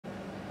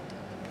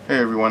Hey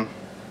everyone,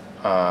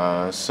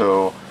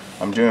 so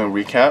I'm doing a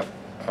recap.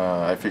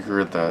 I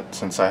figured that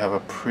since I have a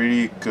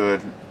pretty good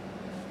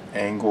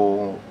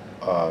angle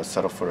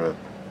setup for the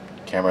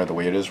camera the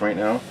way it is right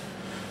now,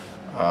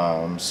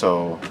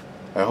 so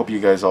I hope you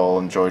guys all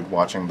enjoyed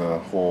watching the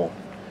whole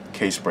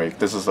case break.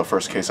 This is the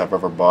first case I've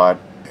ever bought,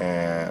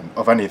 and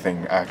of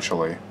anything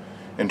actually,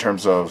 in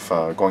terms of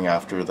going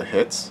after the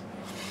hits,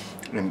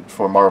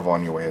 for Marvel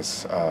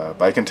anyways.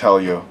 But I can tell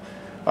you,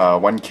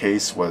 one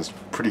case was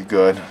pretty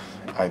good.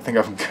 I think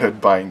I'm good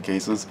buying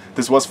cases.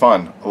 This was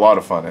fun, a lot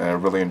of fun, and I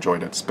really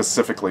enjoyed it,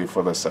 specifically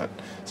for this set,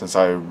 since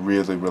I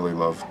really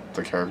love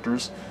the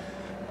characters.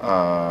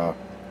 But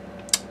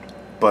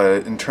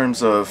in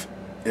terms of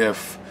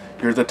if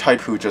you're the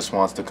type who just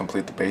wants to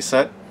complete the base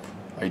set,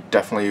 I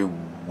definitely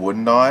would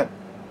not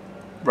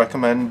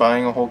recommend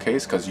buying a whole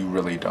case, because you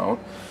really don't.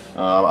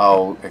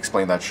 I'll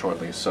explain that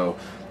shortly. So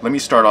let me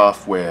start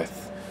off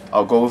with,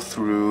 I'll go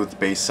through the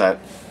base set,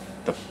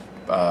 the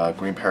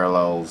Green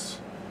Parallels,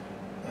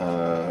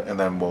 and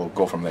then we'll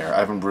go from there. I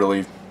haven't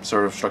really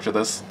sort of structured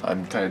this.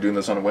 I'm kind of doing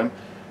this on a whim,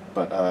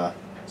 but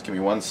just give me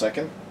 1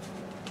 second.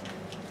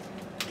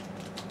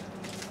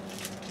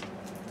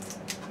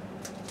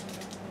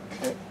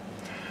 Okay.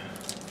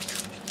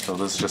 So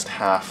this is just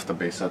half the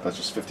base set. That's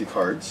just 50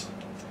 cards.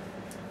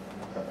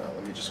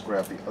 Let me just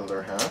grab the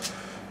other half.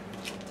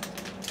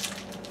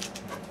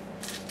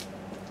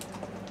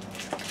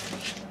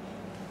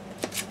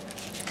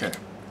 Okay.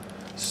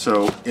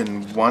 So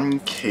in one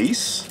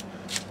case,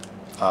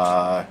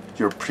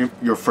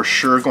 you're for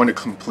sure going to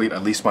complete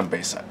at least one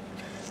base set.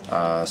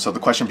 So the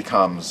question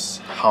becomes,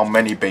 how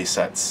many base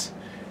sets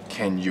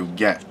can you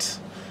get?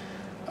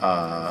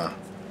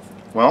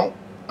 Well,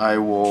 I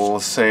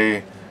will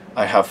say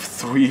I have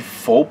 3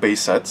 full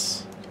base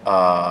sets,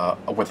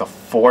 with a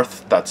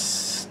 4th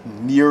that's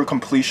near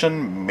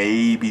completion,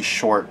 maybe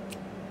short,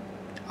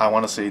 I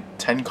want to say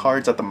 10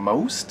 cards at the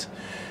most.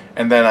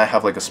 And then I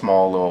have like a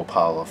small little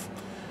pile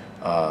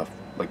of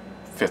like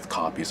 5th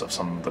copies of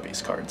some of the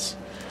base cards.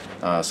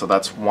 So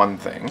that's one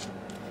thing.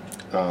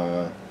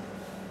 Now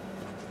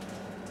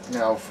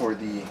for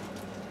the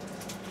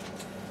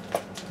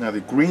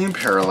Green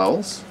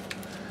Parallels.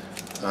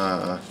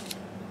 For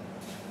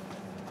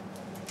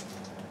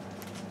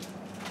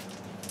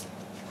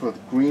the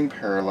Green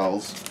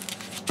Parallels,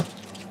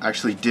 I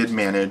actually did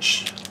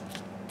manage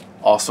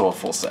also a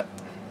full set.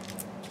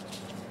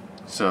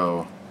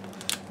 So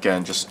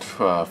again, just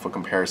for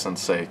comparison's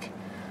sake,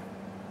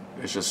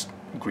 it's just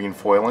green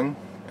foiling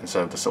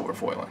instead of the silver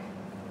foiling.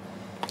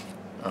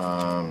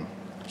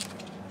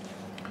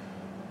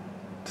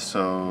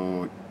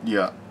 So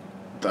yeah,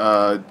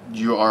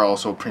 you are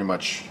also pretty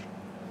much,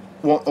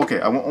 well,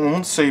 okay, I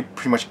won't say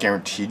pretty much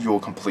guaranteed you'll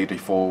complete a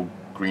full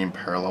Green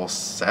Parallel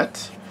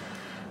set,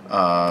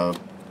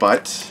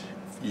 but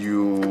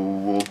you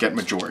will get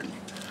majority.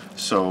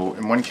 So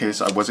in one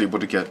case, I was able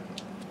to get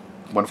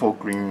one full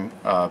Green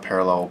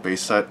Parallel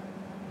base set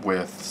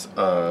with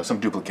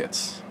some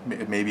duplicates.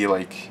 Maybe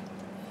like,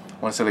 I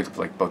want to say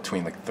like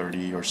between like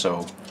 30 or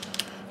so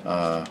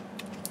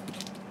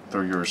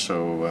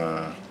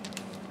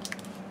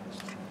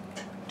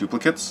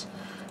duplicates,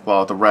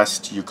 while the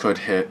rest you could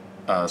hit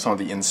some of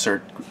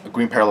the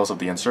Green Parallels of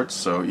the inserts.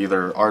 So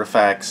either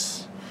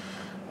artifacts,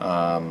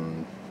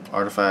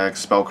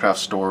 Spellcraft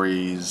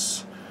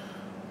Stories,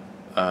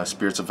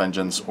 Spirits of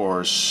Vengeance,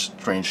 or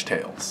Strange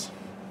Tales.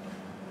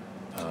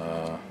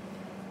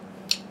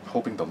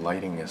 Hoping the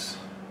lighting is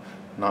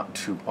not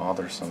too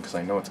bothersome, because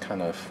I know it's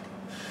kind of,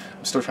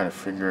 I'm still trying to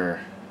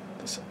figure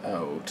this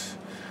out,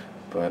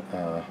 but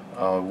I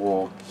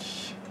will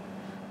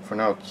for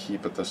now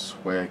keep it this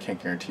way. I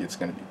can't guarantee it's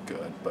going to be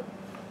good, but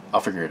I'll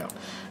figure it out.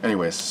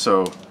 Anyways,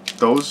 so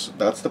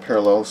that's the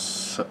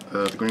parallels,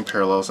 the Green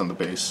Parallels and the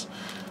base.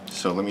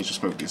 So let me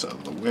just move these out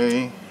of the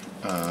way.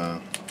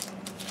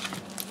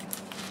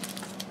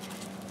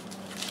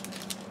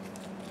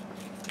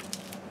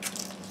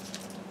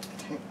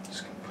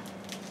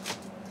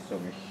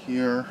 Over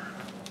here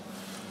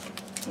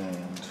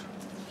and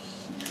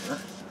here.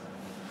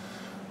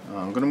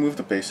 I'm going to move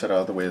the base set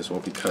out of the way as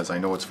well, because I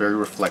know it's very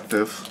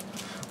reflective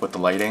with the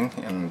lighting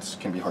and it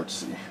can be hard to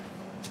see.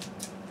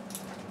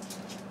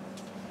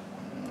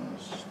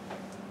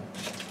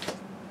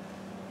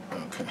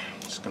 Okay,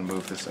 just going to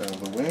move this out of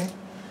the way.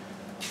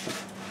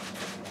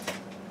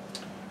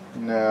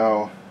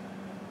 Now,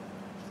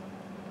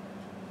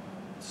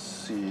 let's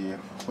see,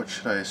 what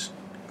should I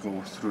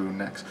go through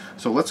next?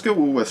 So let's go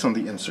with some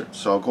of the inserts.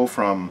 So I'll go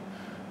from,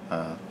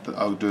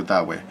 I'll do it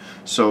that way.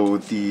 So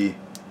the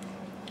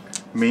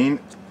main,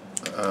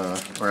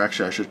 or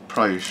actually I should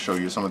probably show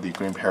you some of the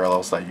Green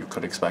Parallels that you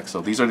could expect.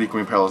 So these are the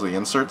Green Parallels of the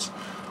inserts.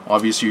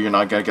 Obviously you're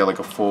not going to get like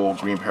a full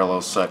Green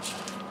Parallel set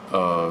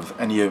of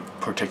any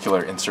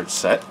particular insert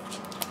set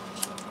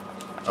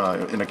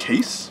in a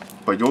case,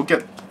 but you'll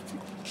get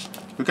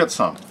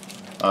some.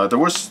 There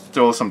were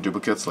still some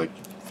duplicates like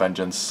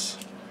Vengeance,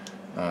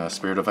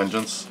 Spirit of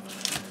Vengeance,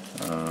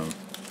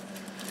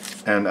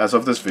 and as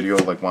of this video,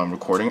 like while I'm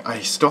recording,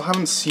 I still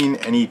haven't seen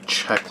any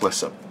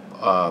checklists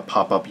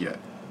pop up yet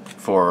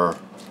for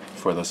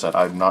for the set.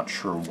 I'm not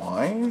sure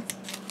why,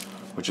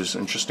 which is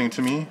interesting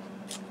to me.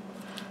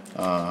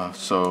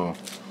 So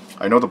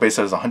I know the base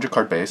set is a 100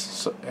 card base.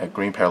 So at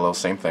Green Parallel,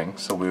 same thing.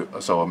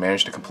 So I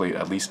managed to complete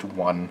at least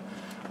one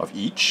of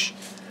each,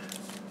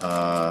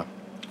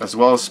 as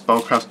well as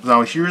Spellcraft.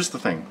 Now here's the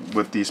thing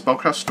with the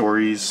Spellcraft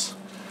stories.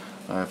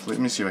 Let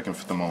me see if I can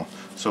fit them all.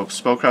 So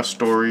Spellcraft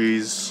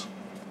stories,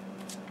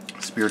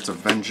 Spirits of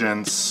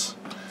Vengeance,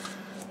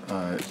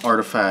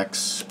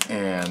 Artifacts,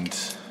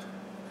 and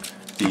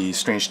the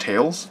Strange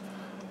Tales.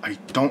 I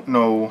don't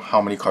know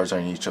how many cards are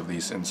in each of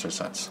these insert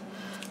sets.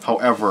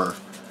 However,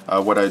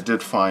 what I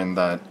did find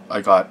that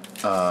I got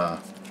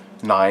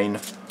 9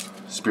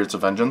 Spirits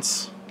of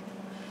Vengeance,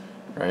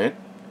 right?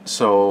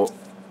 So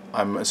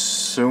I'm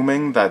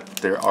assuming that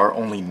there are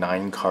only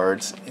 9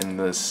 cards in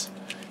this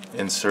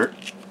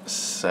insert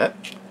set,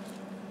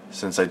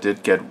 since I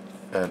did get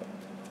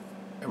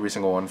every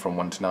single one from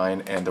 1 to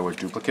 9, and there were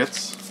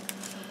duplicates.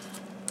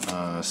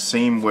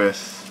 Same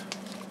with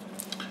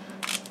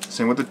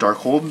the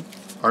Darkhold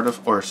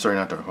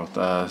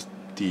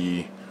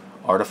the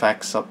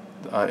Artifacts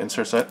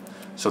insert set.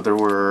 So there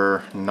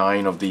were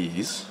 9 of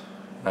these,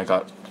 and I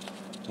got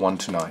 1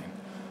 to 9.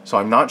 So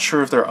I'm not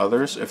sure if there are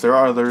others. If there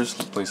are others,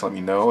 please let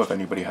me know if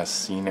anybody has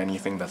seen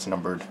anything that's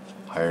numbered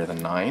higher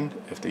than 9,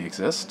 if they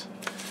exist.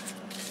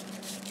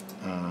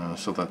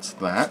 So that's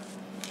that.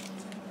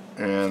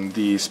 And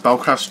the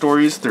Spellcraft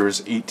stories,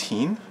 there's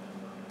 18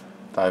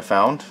 that I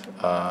found,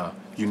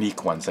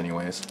 unique ones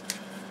anyways.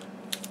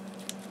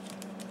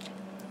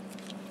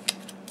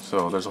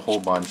 So there's a whole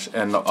bunch,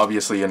 and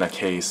obviously in a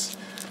case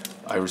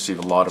I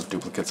received a lot of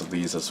duplicates of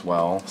these as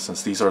well,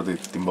 since these are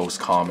the most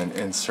common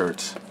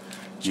insert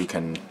you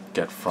can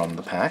get from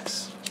the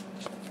packs.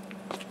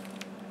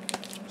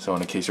 So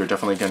in a case you're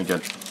definitely going to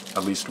get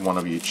at least one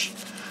of each.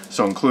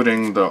 So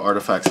including the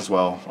artifacts as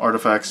well.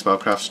 Artifacts,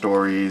 Spellcraft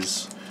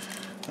stories,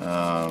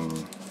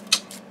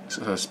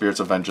 Spirits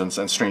of Vengeance,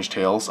 and Strange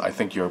Tales. I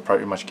think you're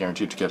pretty much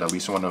guaranteed to get at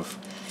least one of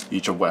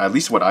each of at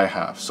least what I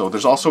have. So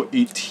there's also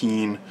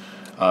 18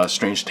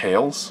 Strange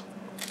Tale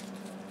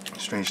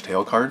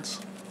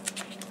cards,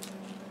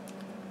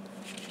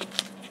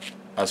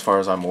 as far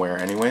as I'm aware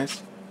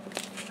anyways.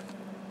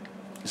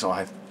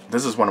 So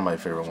this is one of my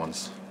favorite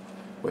ones,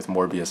 with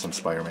Morbius and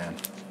Spider-Man.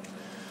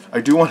 I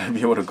do want to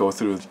be able to go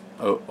through,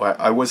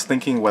 I was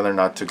thinking whether or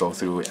not to go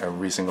through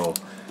every single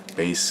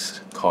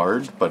base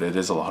card, but it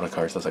is a lot of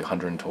cards. That's like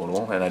 100 in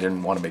total, and I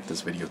didn't want to make this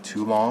video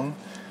too long,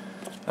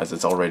 as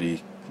it's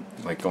already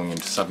like going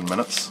into 7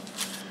 minutes.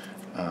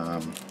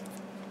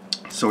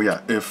 So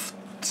yeah,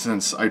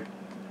 since I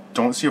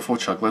don't see a full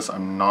checklist,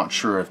 I'm not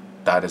sure if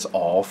that is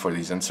all for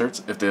these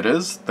inserts. If it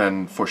is,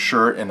 then for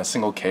sure in a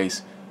single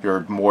case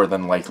you're more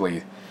than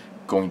likely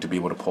going to be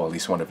able to pull at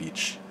least one of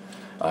each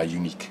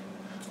unique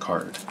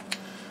card.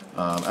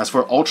 As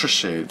for Ultra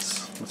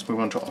Shades, let's move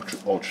on to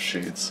Ultra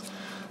Shades.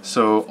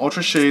 So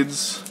Ultra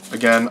Shades,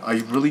 again, I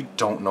really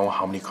don't know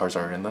how many cards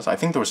are in this. I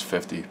think there was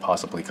 50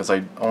 possibly, because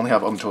I only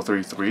have up until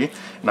 33,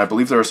 and I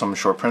believe there are some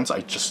short prints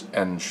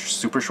and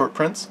super short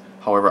prints.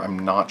 However, I'm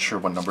not sure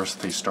what numbers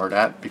they start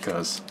at,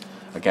 because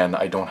again,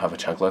 I don't have a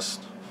checklist,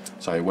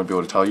 so I wouldn't be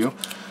able to tell you.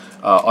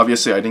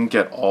 Obviously I didn't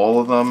get all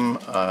of them.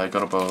 I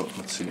got about,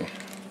 let's see,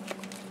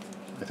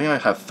 I think I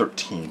had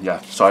 13. Yeah,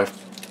 so I've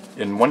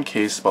in one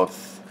case about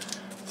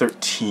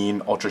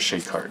 13 Ultra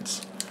Shade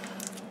cards,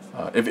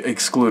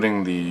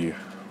 excluding the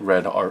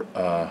red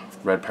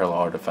parallel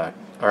artifact,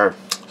 or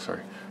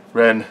sorry,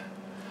 red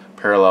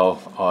parallel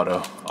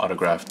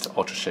autographed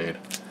Ultra Shade.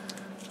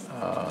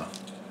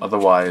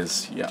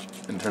 Otherwise, yeah,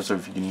 in terms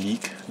of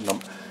unique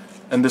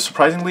and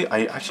surprisingly,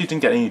 I actually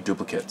didn't get any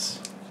duplicates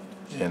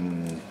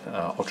in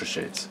Ultra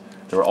Shades.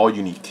 They were all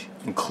unique,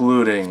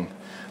 including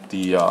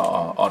the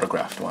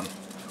autographed one,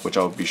 which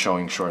I'll be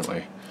showing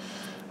shortly.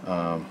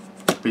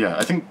 But yeah,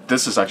 I think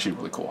this is actually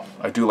really cool.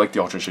 I do like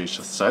the Ultra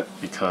Shades set,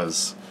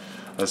 because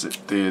as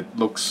it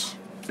looks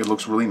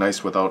really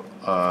nice without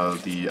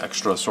the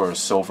extra sort of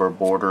silver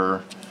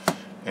border,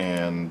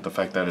 and the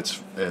fact that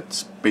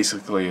it's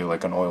basically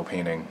like an oil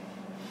painting.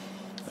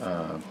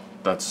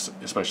 That's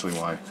especially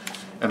why.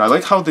 And I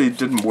like how they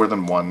did more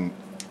than one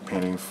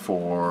painting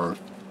for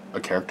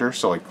a character.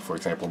 So like, for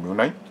example, Moon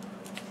Knight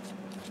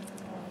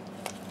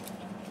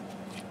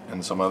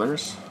and some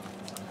others.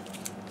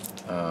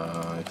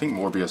 I think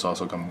Morbius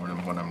also got more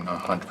than one, I'm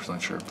not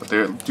 100% sure, but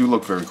they do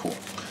look very cool.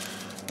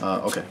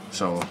 Okay,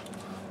 so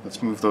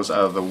let's move those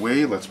out of the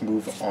way. Let's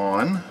move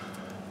on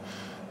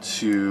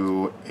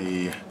to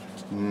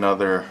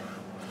another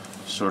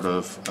sort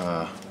of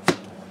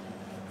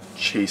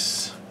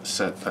chase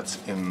set that's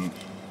in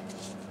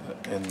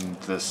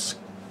this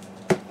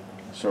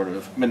sort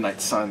of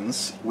Midnight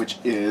Suns, which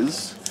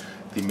is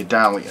the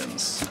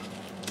medallions.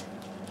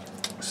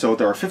 So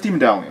there are 50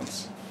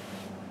 medallions,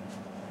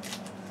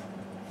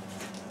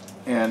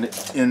 and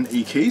in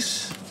a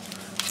case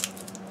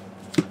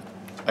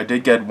I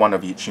did get one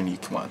of each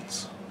unique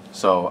ones.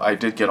 So I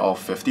did get all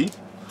 50.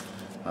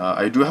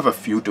 I do have a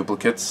few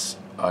duplicates.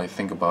 I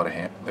think about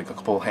a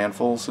couple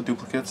handfuls of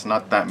duplicates,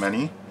 not that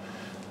many,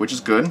 which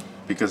is good.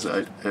 because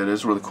it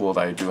is really cool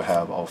that I do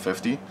have all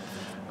 50.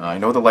 I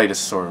know the light is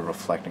sort of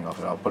reflecting off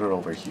it. I'll put it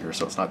over here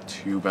so it's not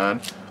too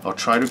bad. I'll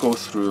try to go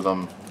through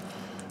them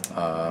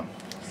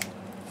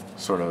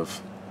sort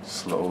of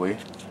slowly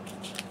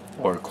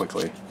or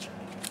quickly.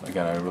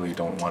 Again, I really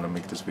don't want to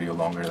make this video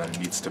longer than it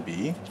needs to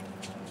be,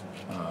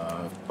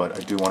 but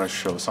I do want to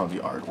show some of the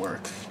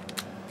artwork.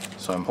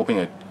 So I'm hoping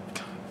it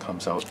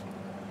comes out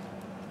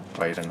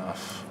bright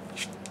enough,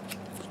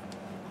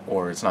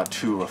 or it's not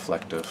too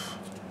reflective.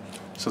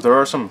 So there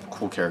are some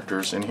cool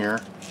characters in here.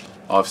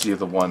 Obviously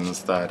the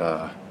ones that,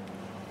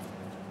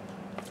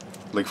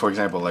 like for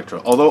example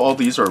Elektra. Although all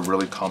these are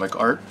really comic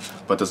art,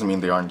 but doesn't mean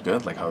they aren't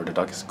good. Like Howard the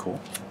Duck is cool.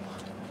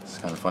 It's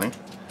kind of funny.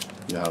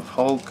 You have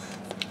Hulk.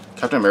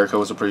 Captain America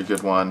was a pretty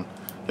good one.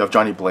 You have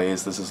Johnny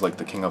Blaze. This is like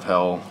the King of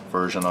Hell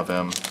version of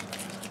him.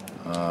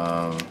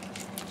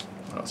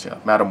 What else? Yeah,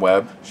 Madam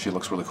Web. She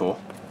looks really cool.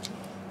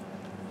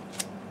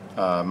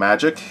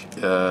 Magic.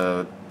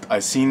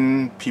 I've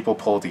seen people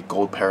pull the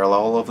gold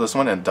parallel of this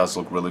one, and it does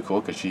look really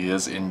cool because she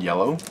is in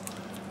yellow.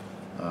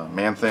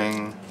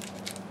 Man-Thing.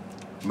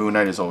 Moon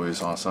Knight is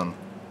always awesome.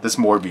 This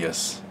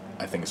Morbius,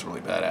 I think, is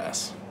really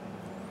badass.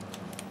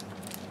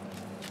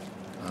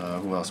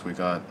 Who else we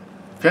got?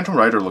 Phantom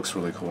Rider looks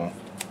really cool.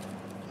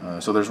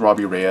 So there's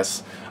Robbie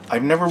Reyes.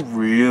 I've never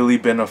really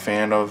been a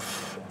fan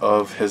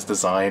of his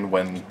design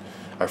when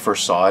I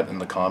first saw it in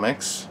the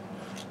comics.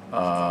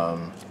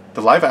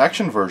 The live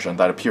action version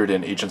that appeared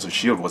in Agents of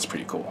S.H.I.E.L.D. was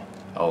pretty cool,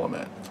 I'll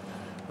admit.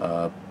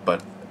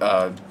 But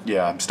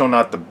yeah, I'm still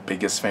not the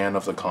biggest fan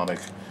of the comic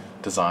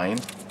design.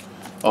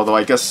 Although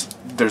I guess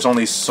there's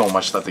only so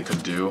much that they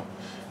could do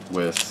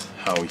with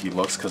how he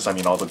looks, because I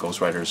mean all the Ghost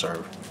Riders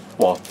are,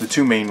 well, the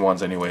two main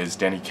ones anyways,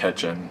 Danny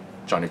Ketch and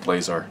Johnny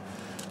Blaze, are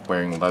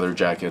wearing leather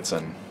jackets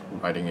and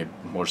riding a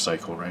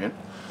motorcycle, right?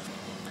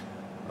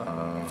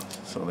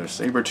 So there's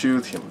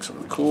Sabretooth. He looks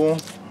really cool.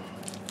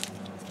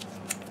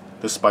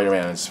 This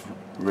Spider-Man is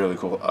really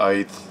cool.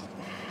 I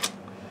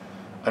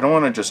don't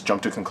want to just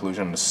jump to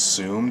conclusion and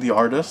assume the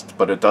artist,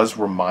 but it does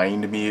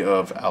remind me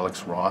of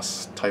Alex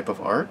Ross type of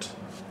art.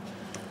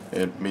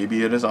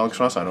 Maybe it is Alex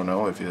Ross, I don't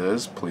know. If it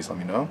is, please let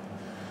me know.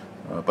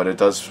 But it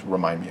does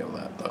remind me of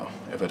that, though,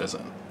 if it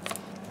isn't.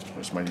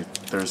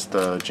 There's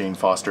the Jane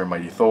Foster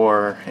Mighty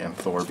Thor, and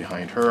Thor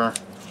behind her.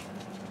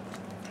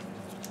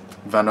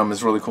 Venom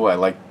is really cool. I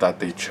like that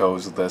they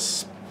chose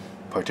this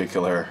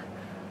particular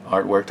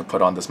artwork to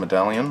put on this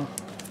medallion.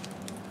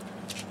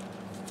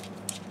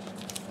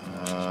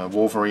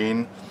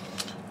 Wolverine.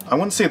 I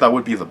wouldn't say that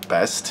would be the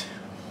best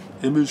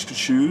image to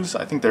choose.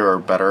 I think there are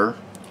better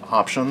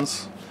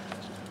options.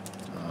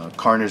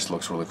 Carnage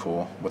looks really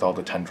cool with all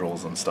the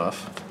tendrils and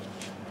stuff.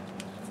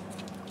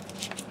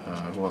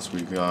 Who else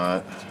we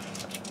got?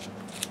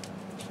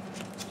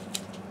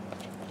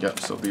 Yep,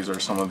 so these are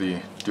some of the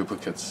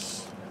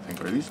duplicates. I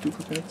think, are these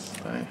duplicates?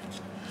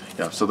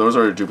 Yeah, so those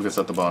are duplicates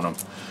at the bottom.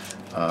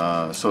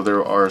 So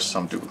there are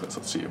some duplicates.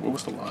 Let's see, what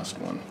was the last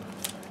one?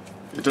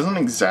 It doesn't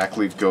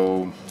exactly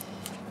go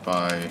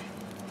by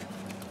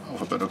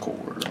alphabetical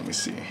order. Let me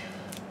see.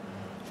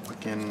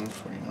 Wiccan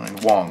 49.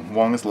 Wong.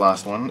 Wong is the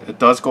last one. It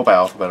does go by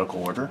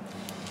alphabetical order.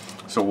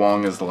 So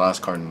Wong is the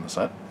last card in the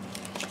set.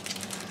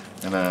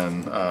 And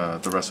then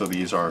the rest of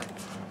these are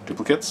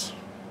duplicates.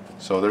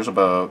 So there's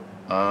about,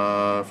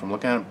 from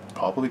looking at it,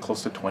 probably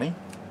close to 20.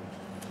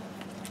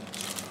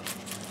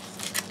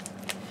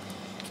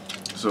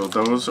 So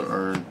those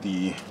are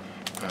the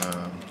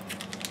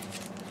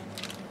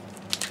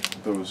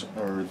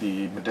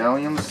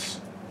medallions.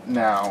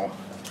 Now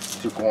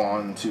to go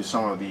on to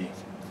some of the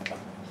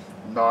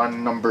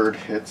non-numbered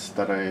hits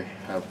that I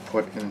have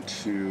put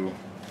into.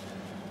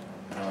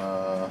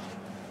 Let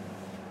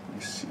me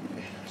see.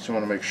 Just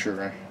want to make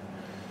sure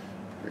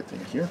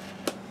everything here.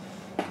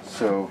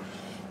 So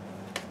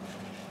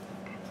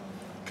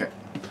okay.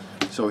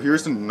 So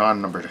here's the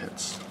non-numbered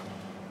hits.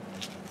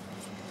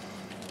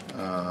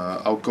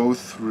 I'll go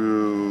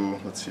through,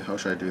 let's see, how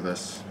should I do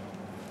this?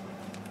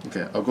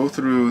 Okay, I'll go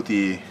through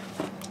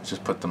let's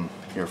just put them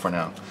here for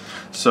now.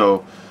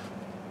 So,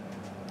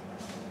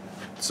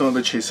 some of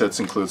the chase hits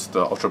includes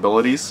the Ultra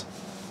Abilities.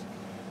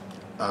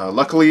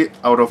 Luckily,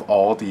 out of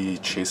all the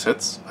chase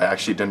hits, I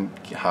actually didn't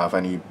have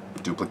any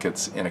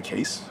duplicates in a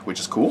case,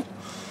 which is cool.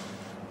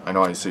 I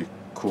know I say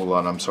cool a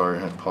lot, I'm sorry,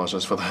 I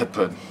apologize for that,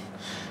 but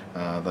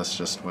that's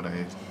just what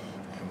I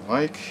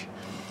like.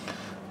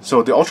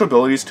 So the Ultra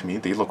Abilities, to me,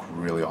 they look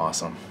really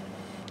awesome.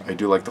 I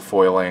do like the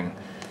foiling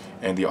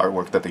and the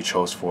artwork that they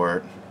chose for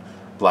it.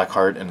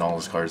 Blackheart and all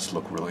his cards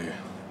look really,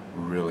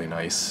 really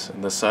nice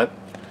in this set.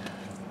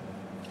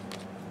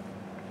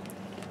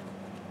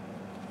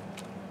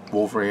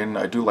 Wolverine,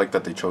 I do like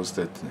that they chose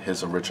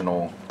his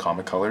original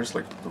comic colors,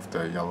 like with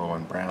the yellow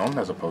and brown,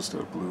 as opposed to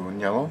the blue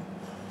and yellow.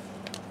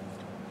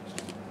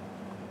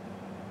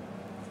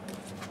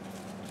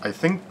 I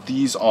think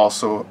these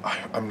also,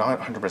 I'm not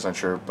 100%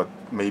 sure, but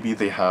maybe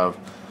they have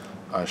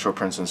short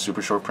prints and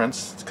super short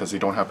prints because they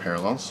don't have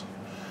parallels.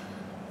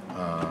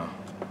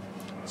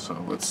 So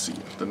let's see.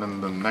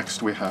 Then the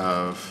next we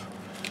have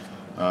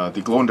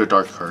the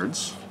glow-in-the-dark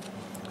cards.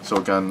 So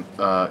again,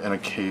 in a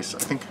case, I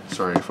think,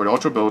 sorry, for the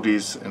Ultra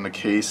abilities, in the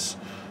case,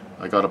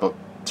 I got about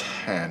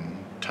 10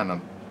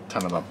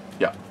 of them.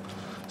 Yeah.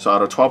 So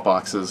out of 12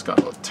 boxes, got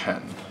about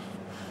 10.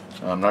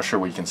 I'm not sure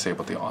what you can say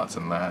about the odds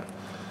in that.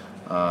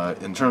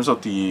 In terms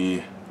of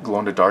the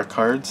glow-in-the-dark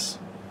cards,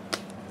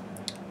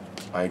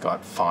 I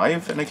got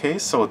 5 in a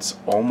case, so it's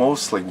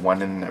almost like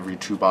 1 in every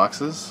 2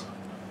 boxes.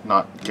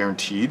 Not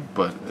guaranteed,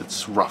 but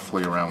it's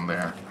roughly around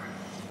there.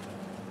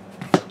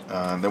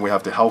 Then we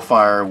have the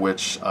Hellfire,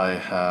 which I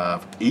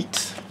have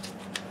 8.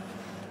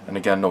 And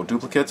again, no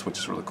duplicates, which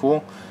is really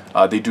cool.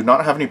 They do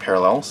not have any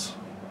parallels.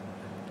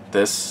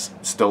 This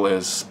still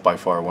is by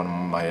far one of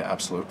my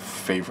absolute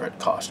favorite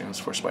costumes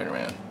for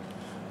Spider-Man.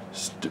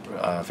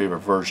 Favorite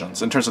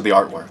versions in terms of the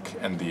artwork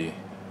and the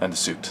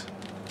suit.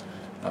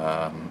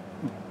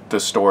 The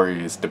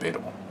story is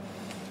debatable.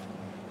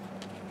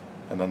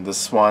 And then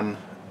this one,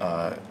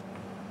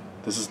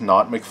 this is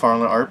not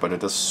McFarlane art, but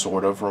it does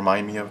sort of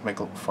remind me of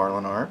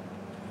McFarlane art.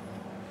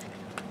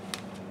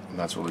 And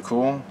that's really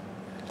cool.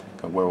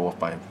 Got Werewolf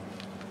by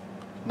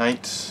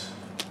Night.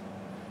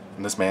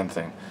 And this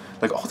Man-Thing.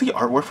 Like, all the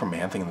artwork for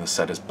Man-Thing in this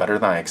set is better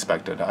than I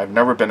expected. I've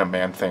never been a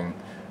Man-Thing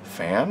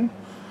fan.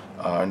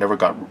 I never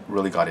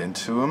really got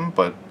into him,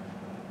 but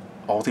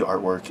all the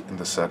artwork in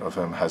the set of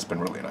him has been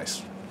really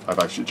nice. I've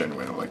actually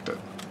genuinely liked it.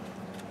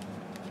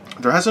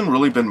 There hasn't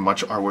really been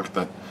much artwork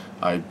that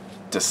I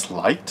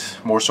disliked.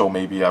 More so,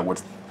 maybe I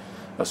would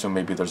assume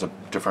maybe there's a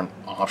different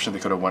option they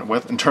could have went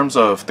with in terms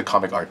of the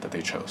comic art that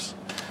they chose.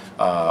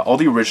 All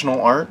the original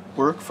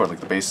artwork for like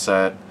the base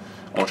set,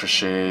 Ultra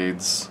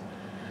Shades,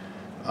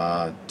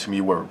 to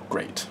me were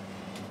great.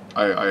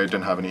 I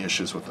didn't have any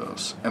issues with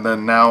those. And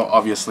then now,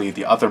 obviously,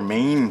 the other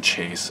main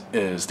chase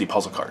is the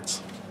puzzle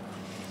cards.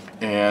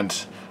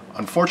 And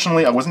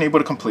unfortunately, I wasn't able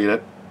to complete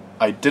it.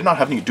 I did not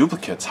have any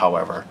duplicates,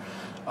 however.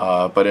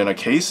 But in a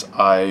case,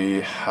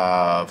 I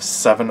have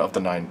 7 of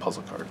the 9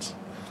 puzzle cards.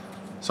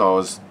 So it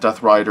was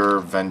Death Rider,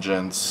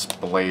 Vengeance,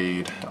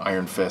 Blade,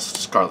 Iron Fist,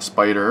 Scarlet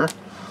Spider.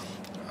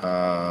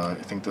 I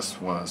think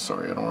this was,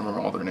 sorry, I don't remember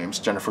all their names,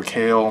 Jennifer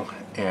Kale,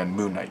 and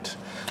Moon Knight.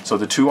 So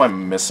the 2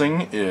 I'm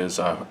missing is,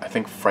 I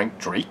think Frank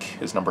Drake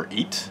is number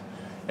 8,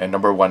 and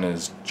number 1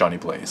 is Johnny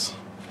Blaze.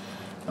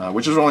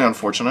 Which is really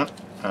unfortunate,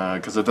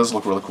 because it does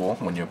look really cool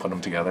when you put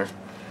them together.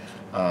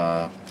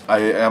 I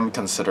am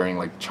considering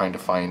like trying to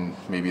find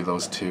maybe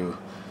those 2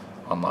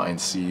 online,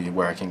 see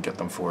where I can get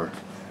them for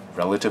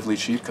relatively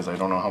cheap, because I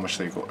don't know how much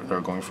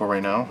they're going for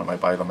right now. I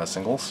might buy them as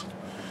singles,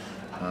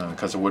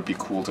 because it would be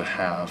cool to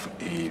have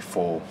a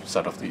full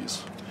set of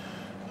these.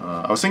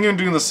 I was thinking of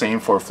doing the same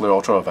for Fleer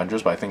Ultra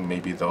Avengers, but I think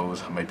maybe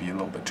those might be a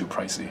little bit too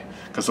pricey,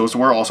 because those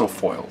were also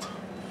foiled.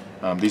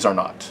 These are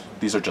not.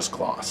 These are just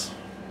gloss.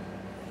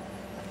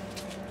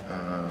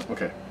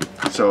 Okay,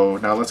 so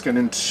now let's get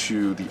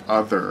into the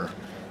other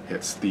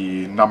hits,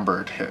 the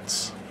numbered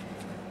hits.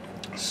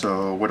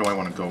 So what do I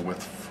want to go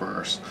with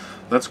first?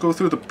 Let's go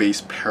through the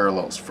base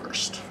parallels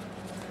first.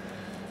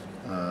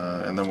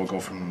 And then we'll go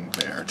from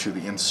there to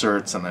the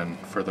inserts and then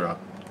further up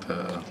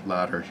the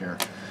ladder here.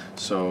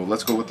 So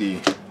let's go with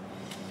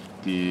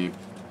the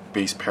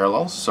base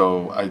parallels.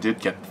 So I did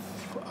get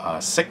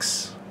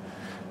 6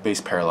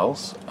 base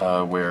parallels,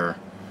 where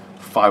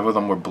 5 of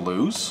them were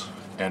blues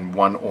and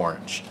 1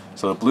 orange.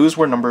 So the blues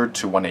were numbered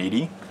to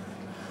 180.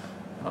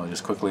 I'll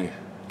just quickly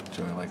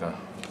do like a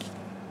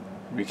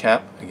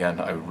recap. Again,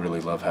 I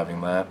really love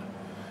having that.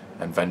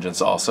 And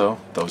Vengeance also,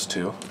 those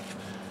 2.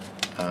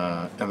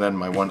 And then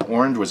my 1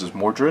 orange, which is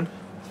Mordred.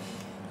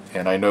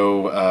 And I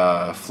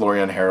know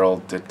Florian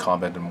Harold did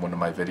comment in one of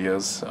my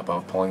videos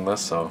about pulling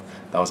this, so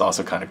that was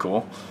also kind of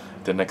cool.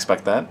 Didn't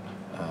expect that.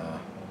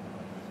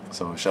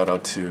 So shout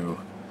out to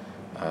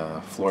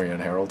Florian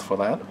Harold for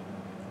that.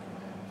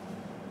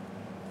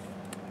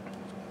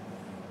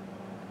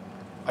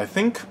 I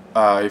think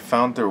I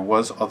found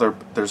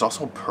there's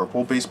also a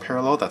purple base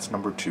parallel that's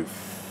number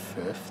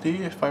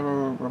 250, if I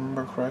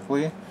remember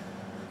correctly.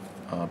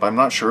 But I'm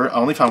not sure. I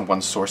only found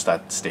one source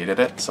that stated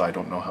it, so I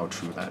don't know how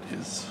true that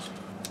is.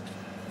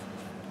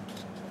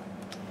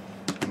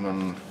 And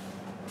then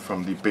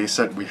from the base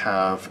set we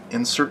have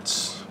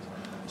inserts.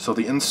 So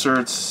the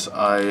inserts,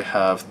 I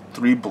have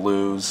 3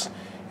 blues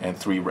and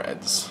 3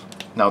 reds.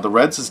 Now the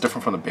reds is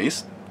different from the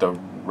base. The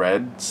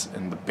reds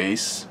in the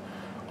base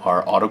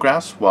are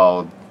autographs,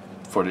 while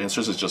for the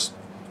inserts it's just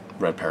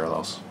red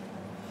parallels.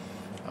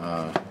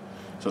 So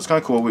it's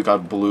kind of cool. We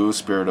got blue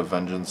Spirit of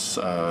Vengeance,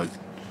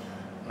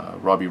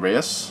 Robbie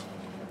Reyes.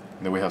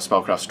 And then we have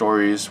Spellcraft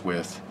Stories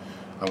with,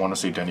 I want to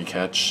say, Denny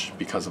Ketch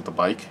because of the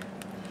bike.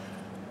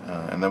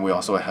 And then we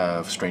also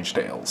have Strange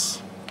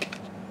Tales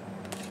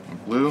in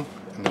blue.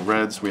 In the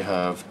reds we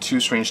have 2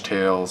 Strange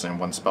Tales and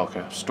 1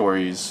 Spellcraft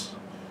Stories.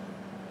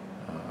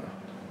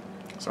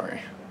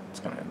 Sorry, it's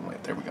gonna end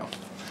late. There we go.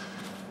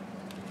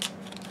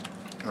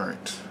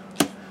 Alright,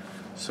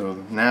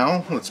 so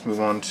now let's move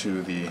on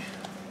to the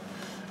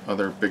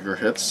other bigger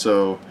hits.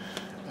 So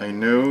I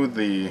know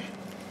the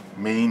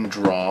main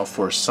draw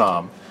for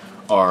some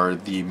are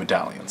the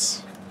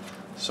medallions.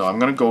 So I'm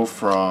going to go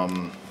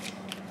from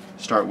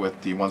start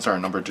with the ones that are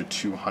numbered to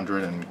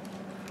 200 and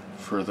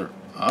further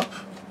up.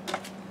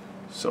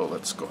 So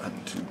let's go ahead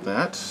and do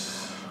that.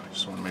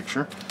 Just want to make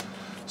sure.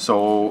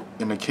 So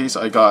in the case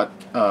I got,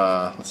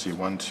 let's see,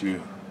 1,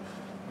 2,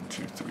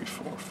 3,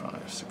 4,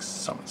 5, 6,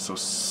 7. So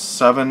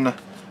 7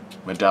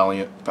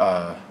 medallion,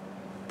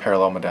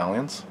 parallel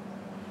medallions.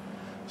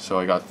 So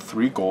I got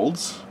 3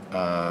 golds.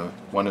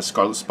 One is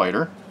Scarlet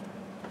Spider.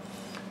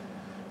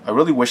 I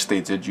really wish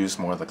they did use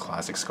more of the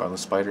classic Scarlet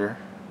Spider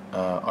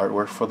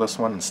artwork for this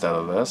one instead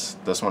of this.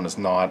 This one is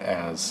not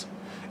as...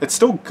 It's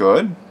still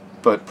good,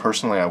 but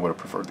personally I would have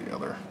preferred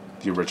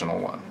the original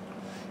one.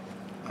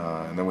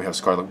 And then we have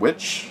Scarlet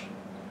Witch.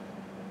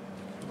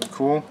 Really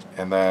cool.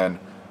 And then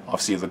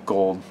obviously the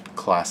gold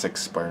classic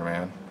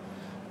Spider-Man,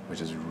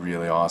 which is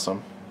really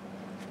awesome.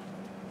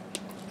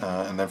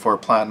 And then for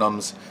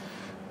Platinums,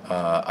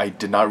 I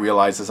did not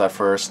realize this at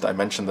first. I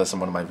mentioned this in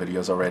one of my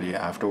videos already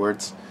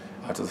afterwards,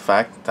 after the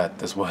fact, that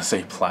this was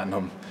a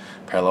Platinum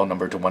parallel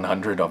number to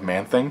 100 of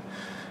Man-Thing.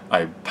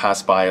 I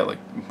passed by it like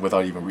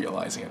without even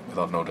realizing it,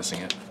 without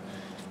noticing it.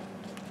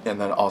 And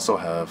then also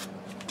have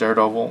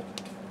Daredevil,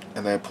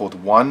 and then I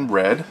pulled 1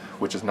 red,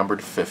 which is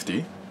numbered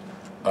 50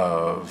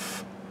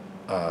 of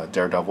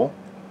Daredevil.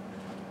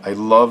 I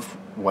love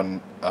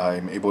when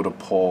I'm able to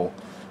pull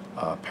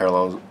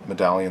parallel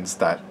medallions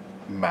that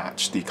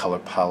match the color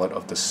palette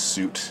of the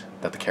suit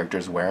that the character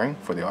is wearing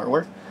for the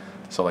artwork.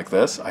 So like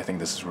this, I think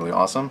this is really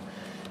awesome.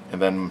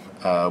 And then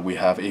we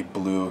have a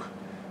blue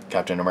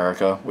Captain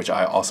America, which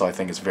I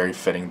think is very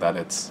fitting that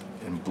it's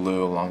in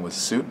blue along with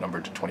suit,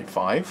 numbered to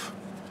 25.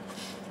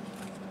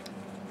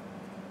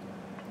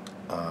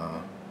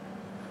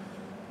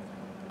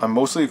 I'm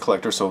mostly a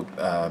collector, so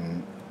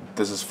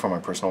this is for my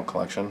personal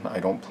collection. I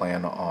don't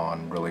plan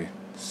on really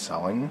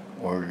selling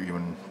or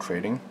even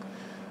trading.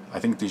 I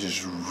think these are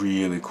just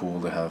really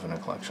cool to have in a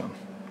collection,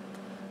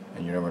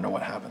 and you never know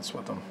what happens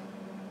with them.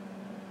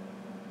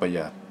 But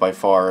yeah, by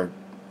far,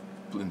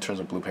 in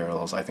terms of blue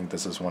parallels, I think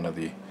this is one of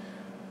the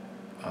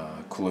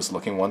coolest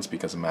looking ones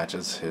because it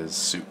matches his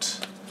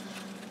suit,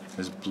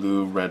 his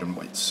blue, red, and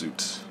white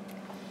suit.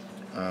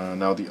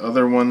 Now the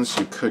other ones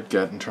you could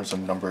get in terms of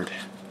numbered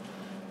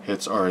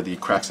hits are the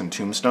Cracks and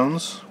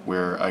Tombstones,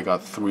 where I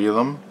got 3 of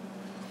them.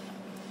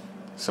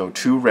 So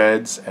 2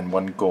 reds and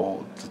 1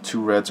 gold. The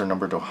 2 reds are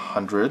numbered to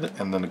 100,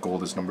 and then the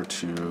gold is numbered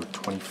to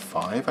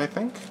 25, I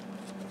think.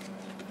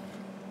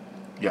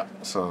 Yeah,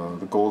 so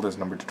the gold is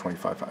numbered to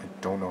 25. I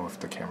don't know if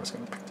the camera's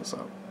going to pick this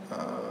up.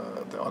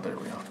 Oh, there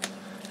we go.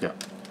 Yeah.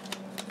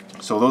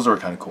 So those are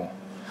kind of cool.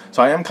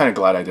 So I am kind of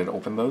glad I did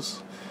open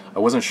those. I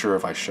wasn't sure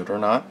if I should or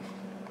not,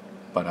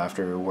 but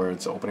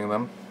afterwards opening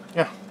them,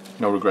 yeah,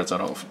 no regrets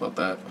at all about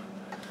that.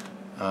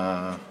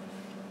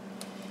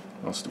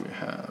 What else do we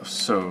have?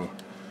 So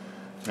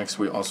next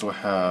we also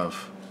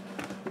have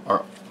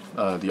our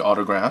the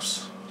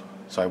autographs.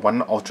 So I have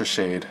 1 Ultra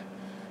Shade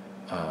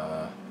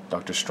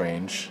Doctor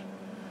Strange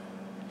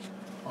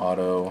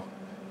auto,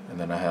 and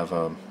then I have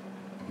a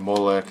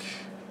Molech,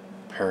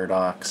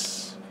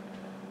 Paradox,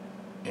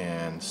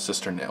 and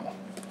Sister Nail.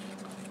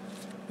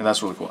 And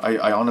that's really cool.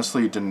 I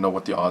honestly didn't know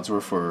what the odds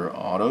were for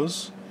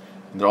autos.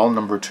 And they're all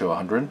numbered to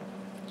 100.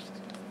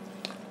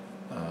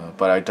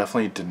 But I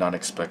definitely did not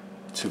expect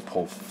to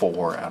pull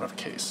 4 out of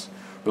case.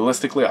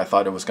 Realistically, I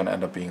thought it was going to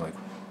end up being like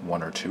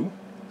 1 or 2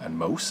 at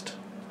most.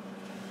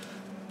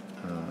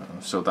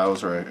 So that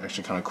was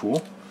actually kind of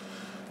cool.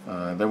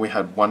 Then we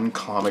had 1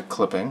 comic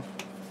clipping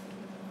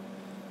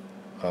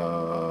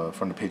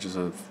from the pages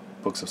of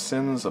Books of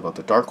Sins about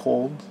the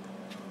Darkhold.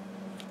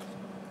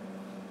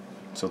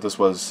 So this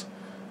was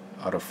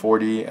out of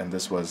 40, and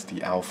this was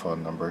the alpha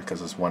number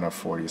because it's 1 of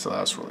 40, so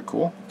that's really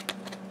cool.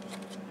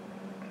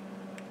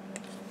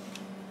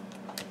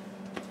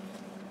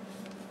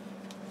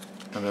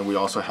 And then we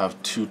also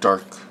have 2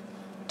 dark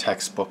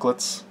text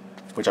booklets,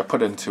 which I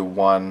put into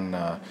one.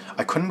 I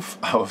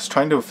was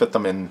trying to fit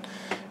them in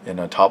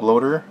a top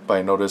loader, but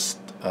I noticed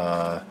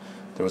I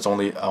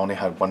only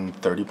had 1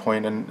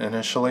 30-point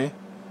initially,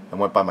 and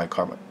went by my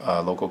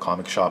local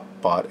comic shop,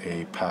 bought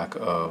a pack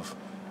of,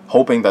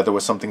 hoping that there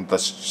was something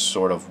that's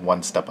sort of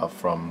 1 step up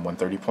from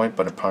 130-point,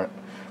 but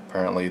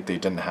apparently they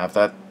didn't have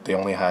that. They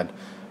only had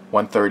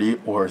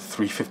 130 or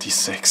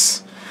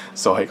 356.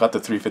 So I got the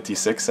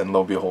 356, and lo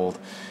and behold,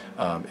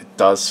 it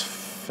does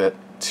fit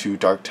 2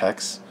 dark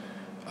text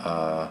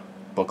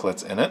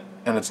booklets in it,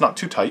 and it's not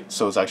too tight,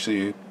 so it's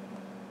actually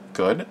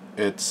good.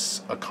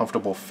 It's a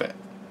comfortable fit.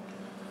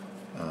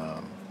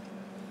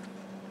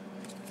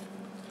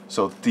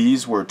 So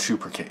these were 2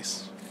 per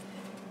case.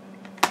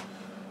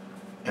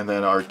 And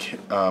then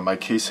my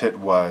case hit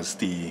was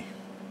the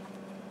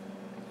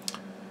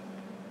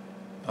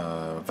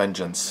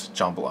Vengeance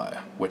Jambalaya,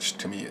 which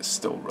to me is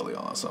still really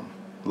awesome.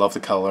 Love the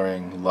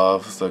coloring,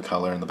 love the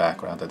color in the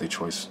background that they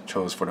chose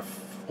for the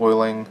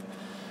foiling.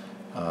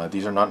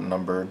 These are not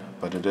numbered,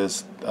 but it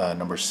is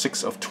number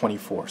 6 of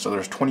 24. So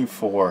there's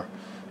 24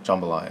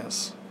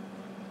 Jambalayas.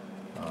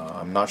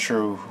 I'm not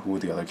sure who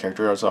the other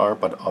characters are,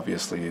 but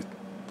obviously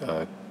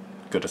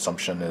good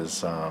assumption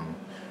is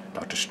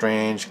Doctor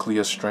Strange,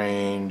 Clea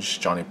Strange,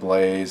 Johnny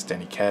Blaze,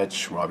 Danny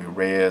Ketch, Robbie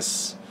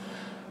Reyes.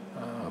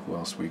 Who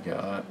else we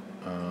got?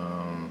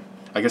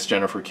 I guess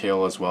Jennifer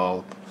Kale as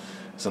well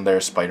is in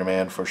there.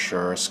 Spider-Man for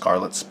sure.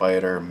 Scarlet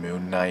Spider,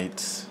 Moon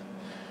Knight,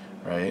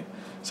 right?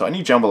 So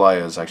any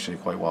jambalaya is actually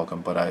quite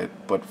welcome.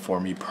 But for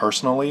me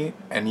personally,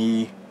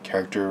 any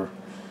character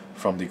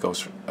from the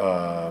Ghost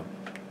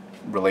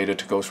related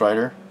to Ghost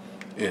Rider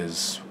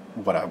is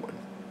what I would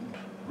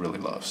really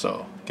love.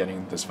 So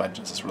getting this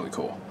Vengeance is really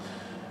cool.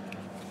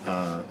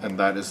 And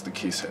that is the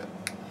case hit.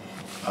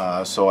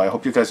 So I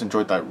hope you guys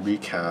enjoyed that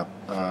recap.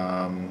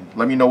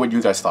 Let me know what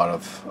you guys thought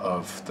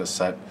of the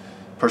set.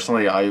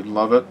 Personally, I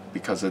love it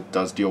because it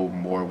does deal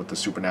more with the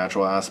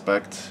supernatural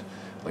aspect,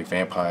 like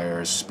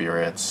vampires,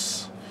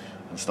 spirits,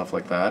 and stuff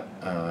like that,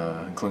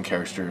 including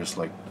characters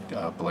like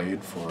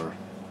Blade for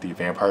the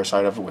vampire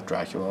side of it with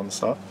Dracula and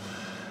stuff.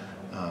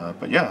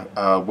 But yeah,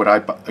 would I,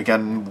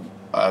 again,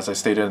 as I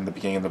stated in the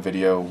beginning of the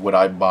video, would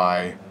I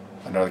buy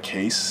another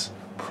case?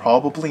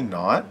 Probably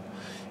not.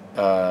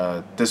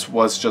 This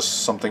was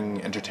just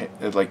something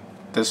like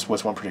this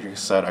was one particular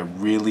set. I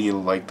really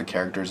liked the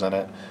characters in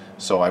it,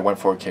 so I went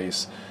for a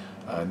case.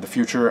 In the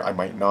future, I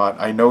might not.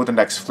 I know the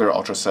next Fleer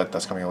Ultra set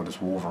that's coming out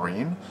is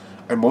Wolverine.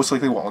 I most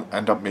likely will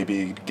end up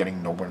maybe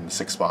getting no more than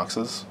 6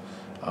 boxes.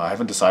 I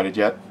haven't decided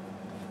yet.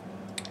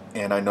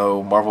 And I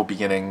know Marvel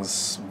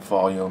Beginnings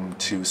Volume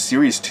 2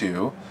 Series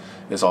 2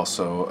 is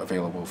also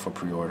available for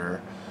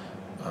pre-order.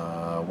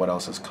 What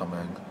else is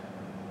coming?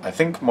 I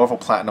think Marvel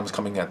Platinum is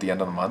coming at the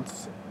end of the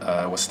month.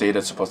 It was stated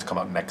it's supposed to come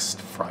out next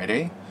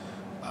Friday.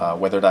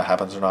 Whether that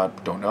happens or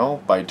not, don't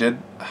know. But I did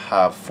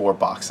have 4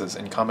 boxes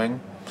incoming.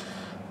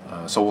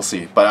 So we'll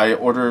see. But I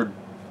ordered,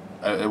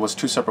 it was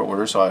 2 separate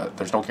orders, so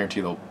there's no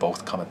guarantee they'll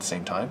both come at the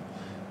same time.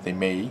 They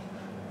may.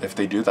 If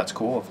they do, that's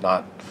cool. If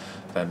not,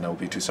 then it'll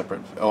be 2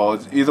 separate. Well,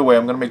 either way,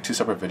 I'm going to make 2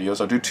 separate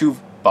videos. I'll do 2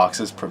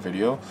 boxes per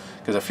video,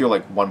 because I feel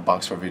like 1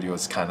 box per video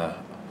is kind of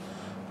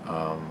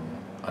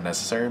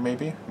unnecessary,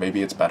 maybe.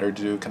 Maybe it's better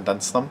to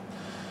condense them.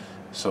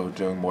 So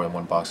doing more than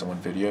 1 box in 1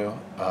 video.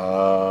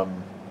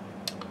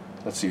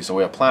 Let's see, so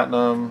we have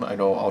Platinum. I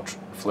know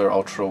Fleer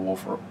Ultra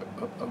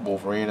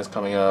Wolverine is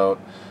coming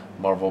out.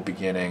 Marvel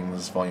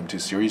Beginnings Volume 2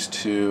 Series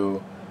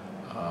 2.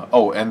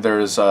 Oh, and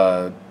there's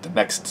the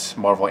next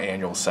Marvel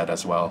Annual set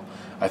as well.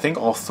 I think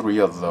all 3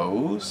 of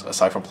those,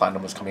 aside from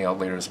Platinum, is coming out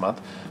later this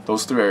month.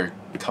 Those 3 are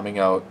coming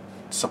out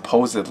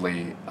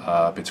supposedly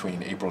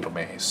between April to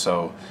May.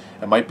 So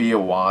it might be a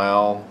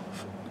while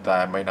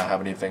that I might not have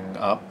anything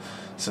up,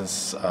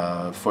 since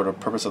for the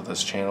purpose of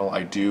this channel,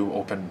 I do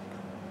open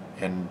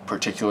in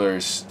particular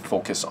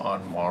focus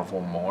on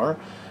Marvel more.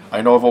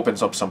 I know I've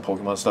opened up some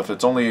Pokemon stuff.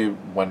 It's only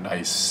when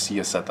I see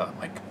a set that I'm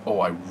like, oh,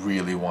 I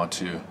really want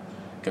to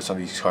get some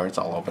of these cards,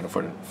 I'll open it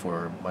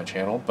for my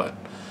channel. But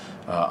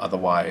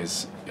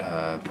otherwise,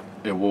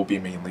 it will be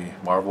mainly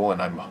Marvel,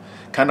 and I'm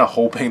kind of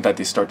hoping that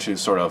they start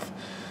to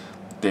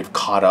they've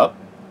caught up,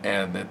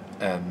 and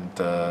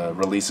the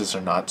releases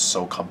are not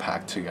so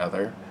compact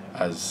together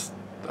as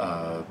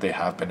they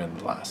have been in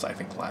the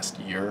last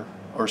year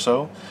or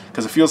so,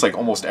 because it feels like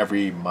almost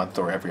every month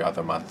or every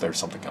other month there's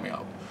something coming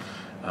out,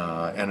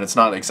 and it's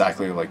not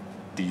exactly like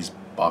these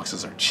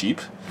boxes are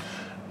cheap.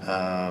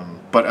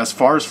 But as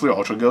far as Fleer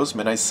Ultra goes,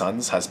 Midnight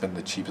Suns has been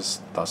the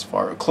cheapest thus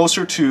far,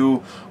 closer to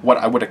what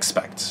I would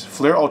expect.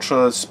 Fleer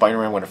Ultra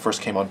Spider-Man, when it first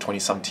came out in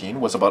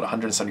 2017, was about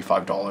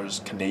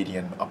 $175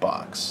 Canadian a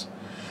box.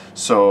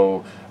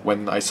 So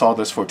when I saw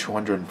this for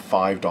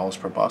 $205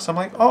 per box, I'm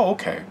like, oh,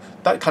 okay,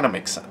 that kind of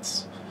makes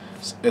sense.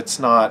 It's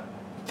not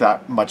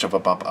that much of a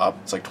bump up.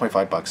 It's like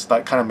 25 bucks.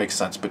 That kind of makes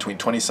sense between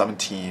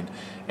 2017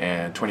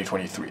 and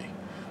 2023.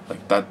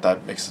 Like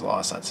that makes a lot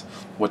of sense.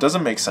 What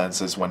doesn't make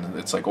sense is when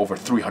it's like over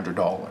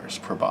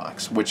 $300 per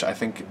box, which I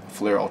think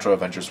Fleer Ultra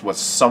Avengers was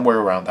somewhere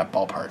around that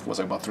ballpark. It was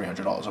like about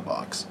 $300 a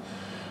box.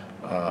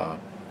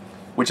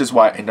 Which is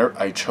why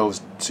I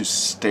chose to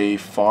stay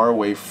far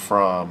away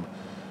from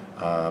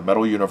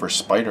Metal Universe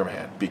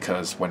Spider-Man,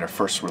 because when it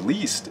first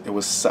released, it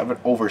was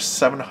over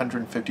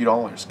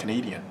 $750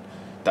 Canadian.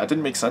 That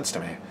didn't make sense to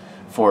me.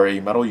 For a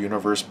Metal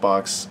Universe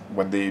box,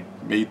 when they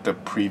made the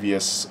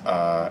previous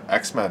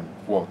X-Men,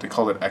 well, they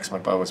called it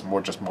X-Men, but it was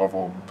more just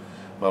Marvel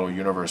Metal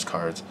Universe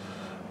cards,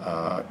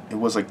 it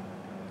was like,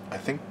 I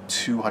think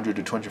 $200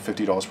 to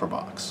 $250 per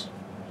box.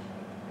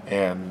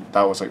 And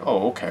that was like,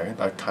 oh, okay,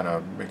 that kind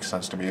of makes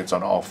sense to me. It's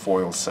an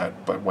all-foil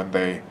set. But when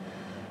they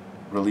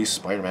released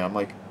Spider-Man, I'm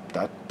like,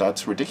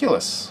 that's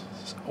ridiculous.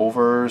 It's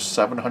over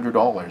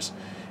 $700.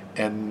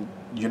 And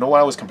you know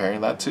what I was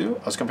comparing that to?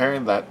 I was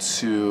comparing that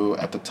to,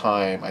 at the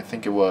time, I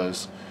think it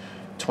was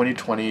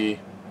 2020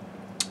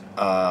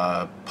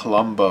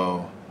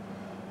 Palumbo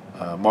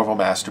Marvel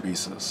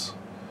Masterpieces.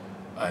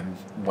 And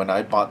when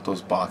I bought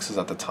those boxes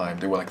at the time,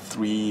 they were like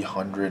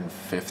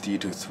 $350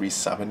 to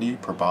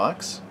 $370 per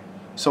box.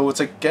 So it's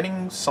like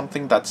getting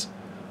something that's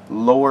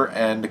lower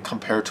end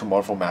compared to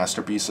Marvel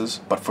Masterpieces,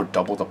 but for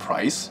double the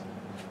price,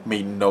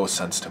 made no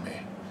sense to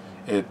me.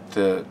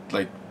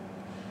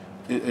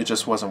 it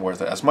just wasn't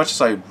worth it. As much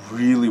as I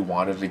really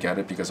wanted to get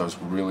it because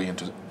I'm really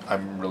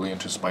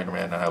into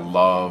Spider-Man and I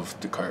love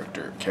the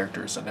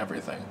characters and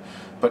everything,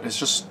 but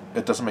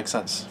it doesn't make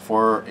sense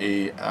for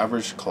a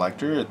average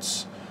collector.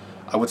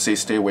 I would say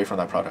stay away from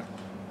that product.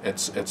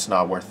 It's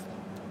not worth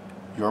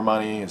your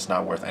money. It's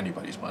not worth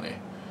anybody's money.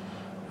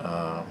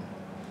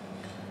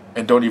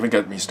 And don't even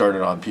get me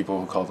started on people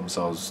who call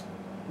themselves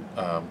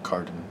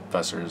card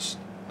investors.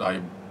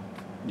 I'm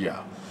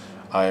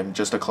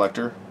just a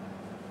collector.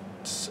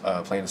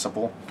 Plain and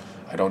simple.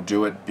 I don't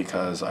do it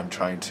because I'm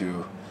trying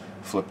to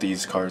flip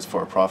these cards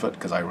for a profit,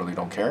 because I really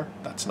don't care.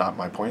 That's not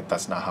my point.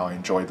 That's not how I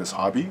enjoy this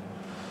hobby.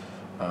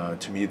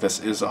 To me, this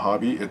is a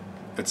hobby.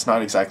 It's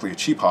not exactly a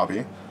cheap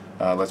hobby,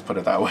 let's put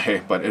it that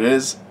way, but it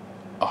is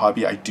a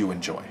hobby I do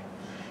enjoy.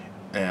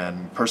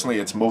 And personally,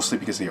 it's mostly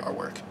because of the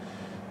artwork.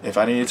 If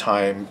at any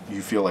time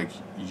you feel like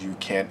you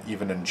can't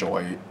even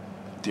enjoy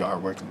the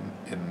artwork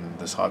in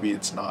this hobby,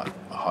 it's not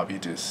a hobby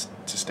to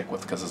stick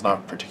with, because it's not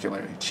a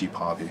particularly cheap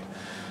hobby.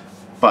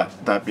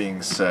 But that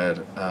being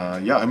said,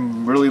 yeah,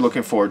 I'm really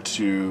looking forward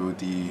to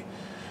the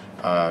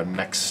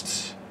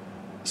next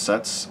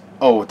sets.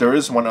 Oh, there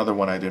is one other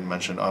one I didn't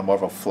mention,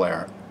 Marvel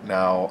Flair.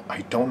 Now,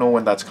 I don't know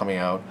when that's coming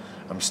out.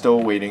 I'm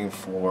still waiting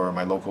for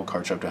my local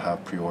card shop to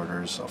have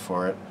pre-orders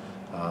for it.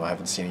 I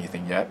haven't seen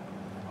anything yet.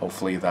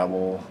 Hopefully that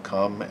will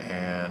come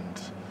and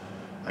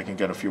I can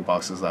get a few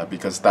boxes of that,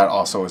 because that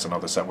also is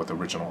another set with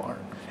original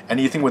art.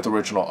 Anything with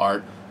original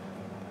art,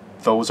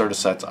 those are the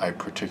sets I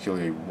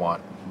particularly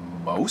want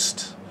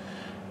most.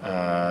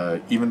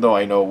 Even though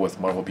I know with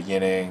Marvel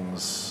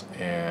Beginnings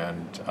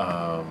and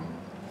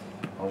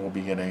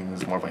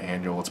Marvel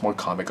Annual, it's more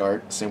comic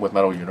art. Same with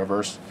Metal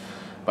Universe.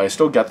 But I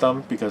still get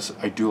them because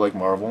I do like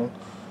Marvel,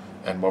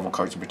 and Marvel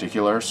cards in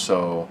particular.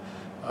 So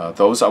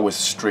those I would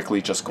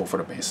strictly just go for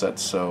the base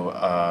sets.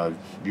 So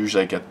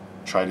usually I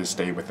try to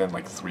stay within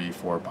like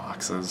 3-4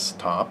 boxes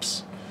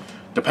tops,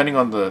 depending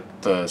on the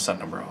set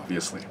number,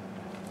 obviously.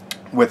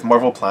 With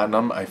Marvel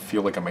Platinum, I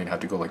feel like I might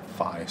have to go like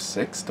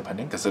 5-6,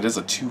 depending, because it is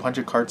a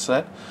 200 card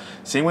set.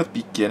 Same with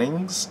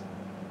Beginnings,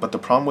 but the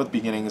problem with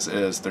Beginnings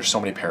is there's so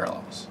many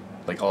parallels,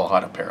 like a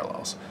lot of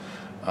parallels.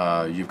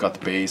 You've got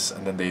the base,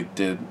 and then they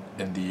did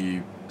in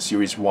the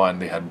Series 1,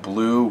 they had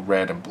blue,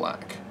 red, and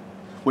black,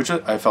 which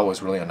I felt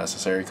was really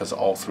unnecessary because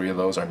all three of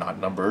those are not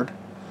numbered.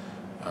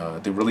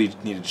 They really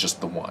needed just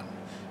the one.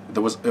 It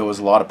was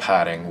a lot of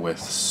padding with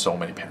so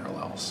many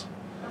parallels.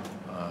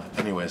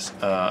 Anyways,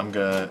 I'm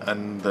gonna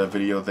end the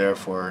video there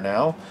for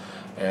now,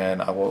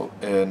 and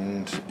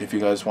if you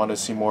guys want to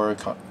see more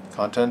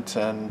content,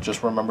 and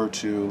just remember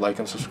to like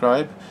and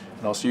subscribe,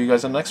 and I'll see you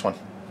guys in the next one.